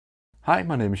Hi,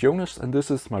 my name is Jonas and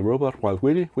this is my robot Wild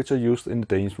Willy, which I used in the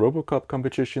Danish RoboCup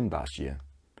competition last year.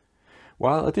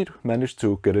 While I did manage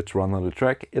to get it to run on the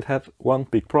track, it had one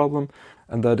big problem,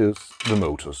 and that is the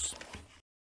motors.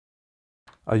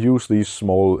 I use these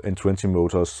small N20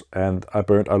 motors and I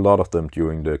burned a lot of them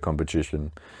during the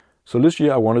competition. So this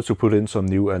year I wanted to put in some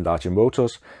new and larger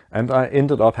motors, and I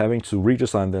ended up having to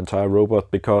redesign the entire robot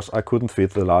because I couldn't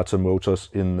fit the larger motors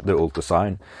in the old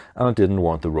design, and I didn't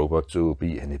want the robot to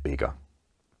be any bigger.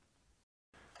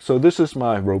 So this is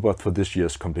my robot for this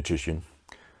year's competition.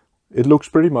 It looks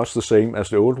pretty much the same as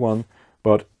the old one,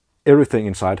 but everything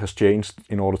inside has changed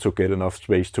in order to get enough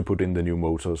space to put in the new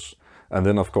motors. And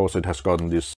then of course it has gotten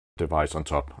this device on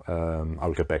top.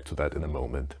 I'll get back to that in a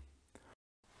moment.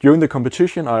 During the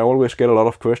competition I always get a lot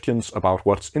of questions about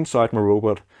what's inside my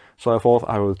robot, so I thought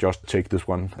I will just take this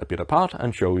one a bit apart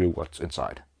and show you what's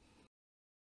inside.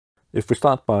 If we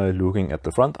start by looking at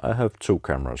the front, I have two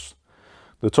cameras.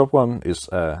 The top one is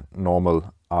a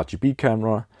normal RGB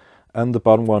camera, and the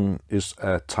bottom one is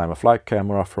a time-of-flight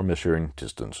camera for measuring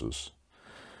distances.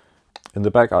 In the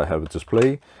back I have a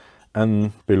display,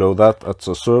 and below that it's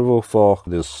a servo for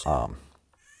this arm.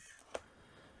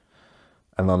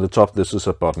 And on the top this is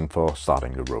a button for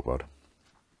starting the robot.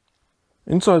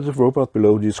 Inside the robot,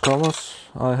 below these covers,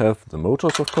 I have the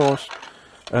motors of course,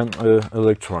 and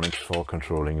electronics for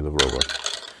controlling the robot.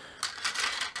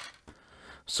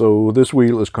 So this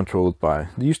wheel is controlled by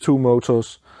these two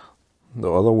motors, the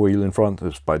other wheel in front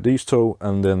is by these two,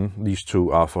 and then these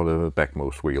two are for the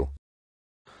backmost wheel.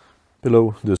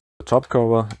 Below this top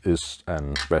cover is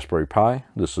an Raspberry Pi.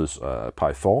 This is a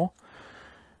Pi 4.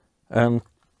 And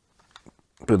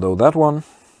below that one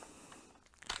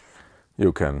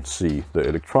you can see the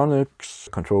electronics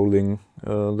controlling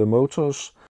the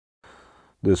motors.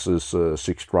 This is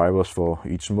 6 drivers for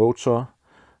each motor,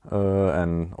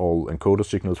 and all encoder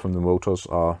signals from the motors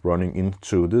are running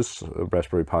into this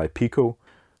Raspberry Pi Pico.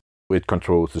 It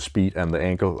controls the speed and the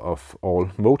angle of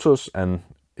all motors, and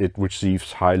it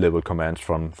receives high-level commands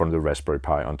from the Raspberry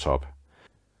Pi on top.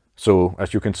 So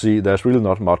as you can see, there's really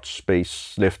not much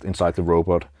space left inside the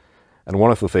robot. And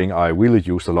one of the things I really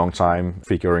used a long time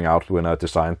figuring out when I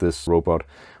designed this robot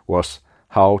was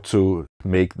how to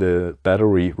make the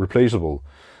battery replaceable,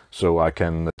 so I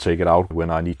can take it out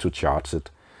when I need to charge it.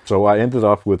 So I ended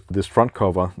up with this front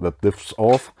cover that lifts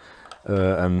off,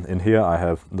 and in here I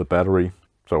have the battery,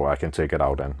 so I can take it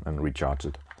out and recharge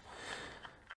it.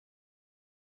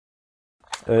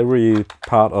 Every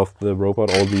part of the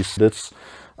robot, all these slits,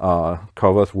 are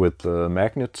covered with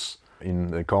magnets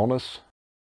in the corners,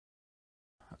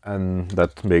 and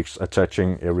that makes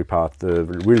attaching every part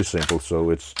really simple,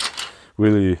 so it's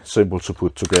really simple to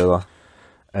put together.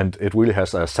 And it really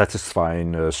has a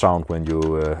satisfying sound when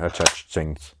you attach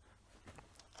things.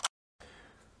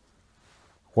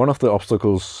 One of the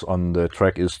obstacles on the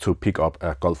track is to pick up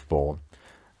a golf ball,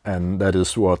 and that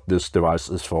is what this device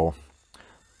is for.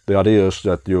 The idea is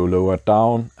that you lower it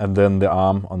down, and then the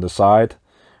arm on the side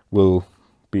will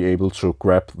be able to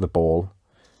grab the ball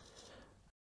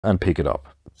and pick it up.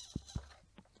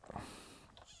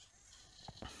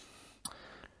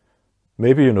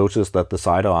 Maybe you notice that the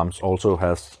sidearms also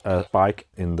has a spike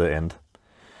in the end.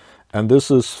 And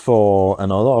this is for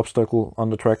another obstacle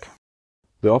on the track.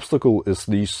 The obstacle is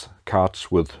these cards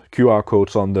with QR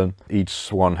codes on them.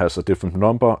 Each one has a different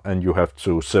number, and you have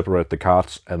to separate the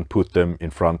cards and put them in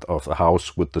front of a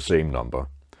house with the same number.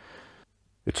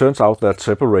 It turns out that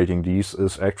separating these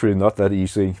is actually not that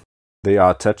easy. They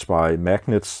are attached by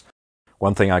magnets.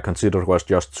 One thing I considered was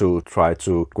just to try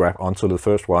to grab onto the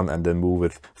first one and then move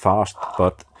it fast,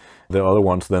 but the other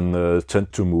ones then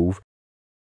tend to move.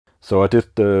 So I did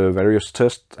the various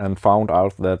tests and found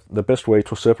out that the best way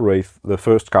to separate the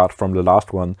first card from the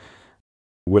last one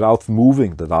without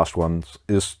moving the last ones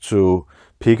is to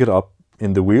pick it up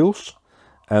in the wheels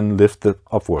and lift it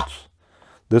upwards.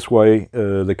 This way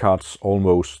the cards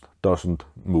almost doesn't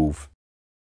move.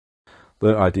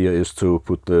 The idea is to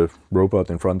put the robot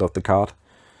in front of the cart,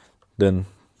 then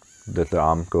let the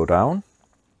arm go down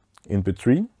in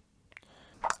between,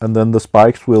 and then the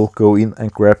spikes will go in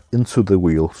and grab into the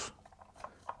wheels.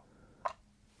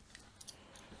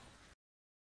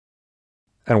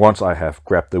 And once I have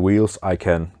grabbed the wheels, I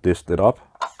can lift it up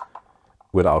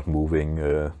without moving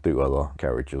the other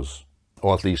carriages.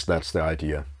 Or at least that's the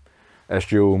idea.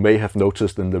 As you may have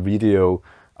noticed in the video,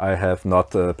 I have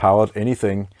not powered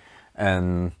anything.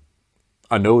 And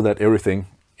I know that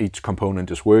each component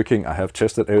is working. I have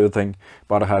tested everything,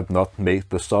 but I have not made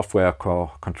the software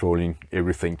controlling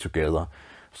everything together.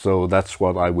 So that's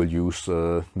what I will use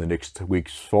the next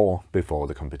weeks for before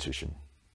the competition.